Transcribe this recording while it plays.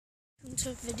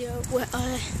Into a video where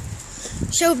I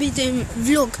shall be doing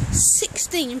vlog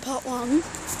 16 part 1.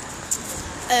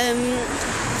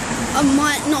 I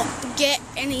might not get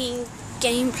any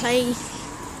gameplay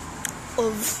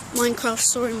of Minecraft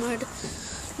story mode.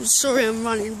 I'm sorry I'm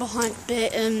running behind a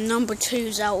bit. Number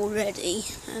 2's out already.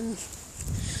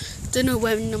 Don't know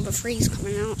when number 3's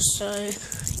coming out, so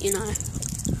you know,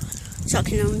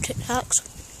 sucking on TikToks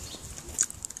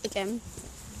again.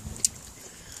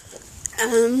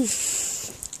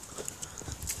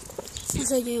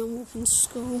 So yeah, I'm walking to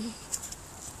school.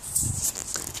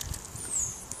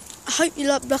 I hope you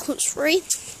like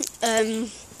Vlog16.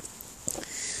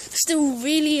 Still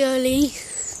really early.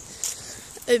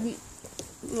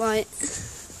 Like,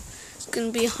 it's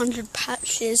gonna be 100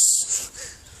 patches.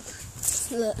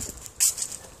 Look,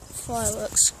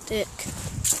 fireworks stick.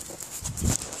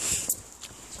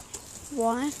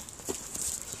 Why?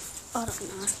 I don't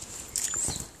know.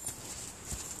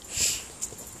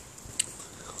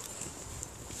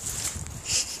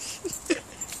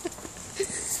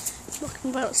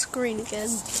 Talking about screen again.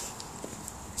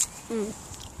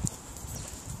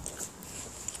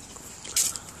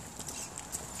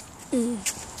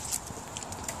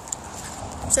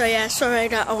 So yeah, sorry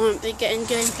that I won't be getting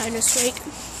gameplay this week.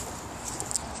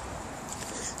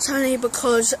 It's only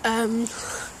because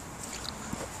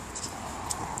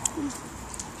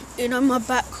you know, my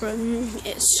back room,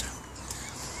 it's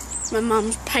my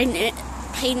mum's painting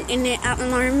it at the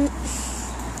moment.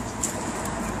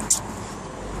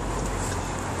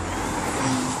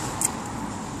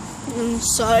 And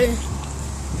so, you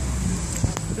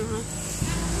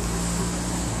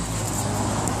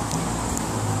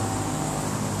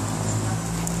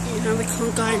know, we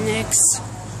can't go in there 'cause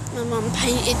my mum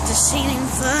painted the ceiling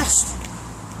first.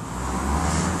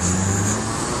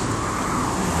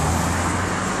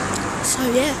 So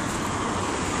yeah,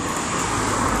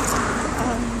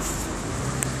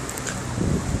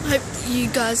 I hope you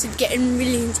guys are getting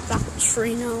really into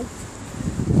Vlog16 now.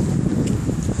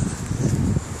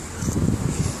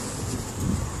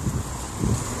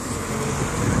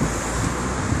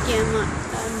 Yeah, I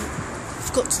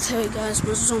forgot to tell you guys,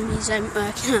 my zombies ain't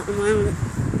working at the moment.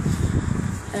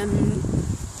 I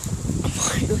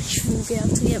might not even be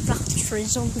able to get Vlog16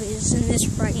 zombies in this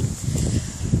rate.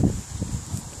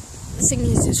 The thing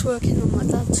is, it's working on my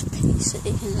dad's PC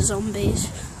and zombies,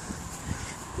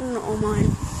 not on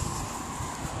mine.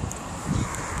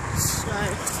 So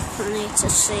I need to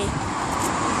see.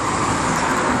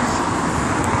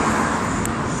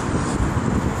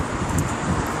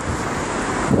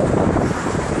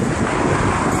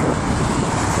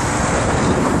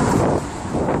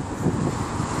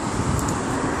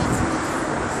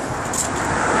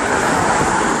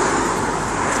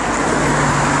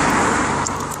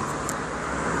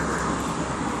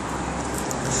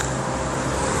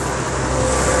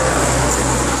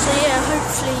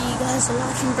 Hopefully you guys are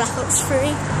liking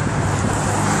Vlog16.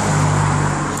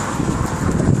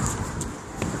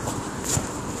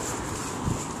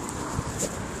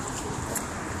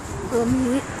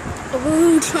 I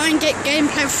will try and get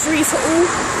gameplay free for all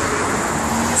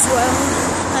as well.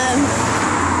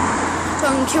 So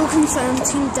I'm kill confirmed,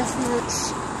 team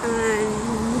deathmatch, and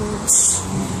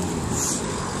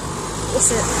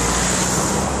what's it?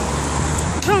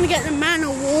 I'm trying to get the Man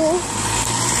of War.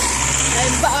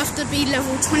 But I have to be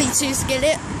level 22 to get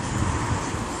it.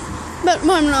 But at the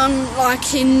moment I'm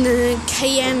like in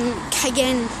KN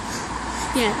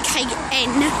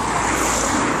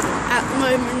at the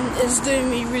moment is doing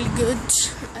me really good.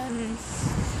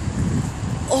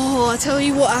 Oh, I tell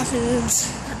you what happened.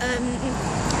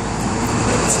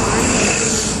 One time.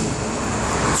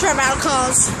 Sorry about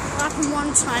cars. What happened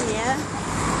one time, yeah?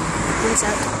 One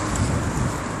sec.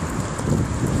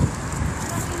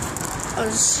 I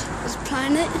was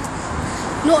playing it.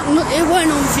 Not it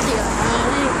weren't on video. I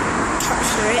didn't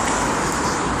capture it.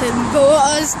 But what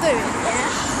I was doing, yeah,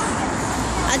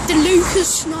 I had the Lucas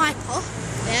sniper,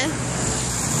 yeah.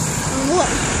 And what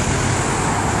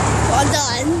I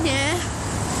done, yeah,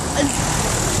 I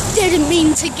didn't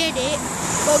mean to get it,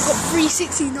 but I got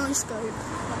 360 no scope.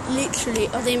 Literally,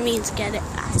 I didn't mean to get it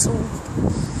at all.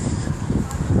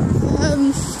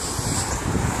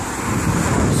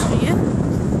 So yeah.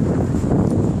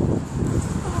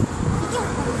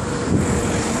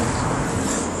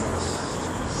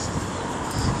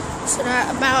 So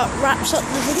that about wraps up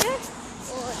the video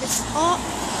for this part.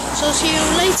 So I'll see you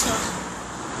later.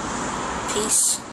 Peace.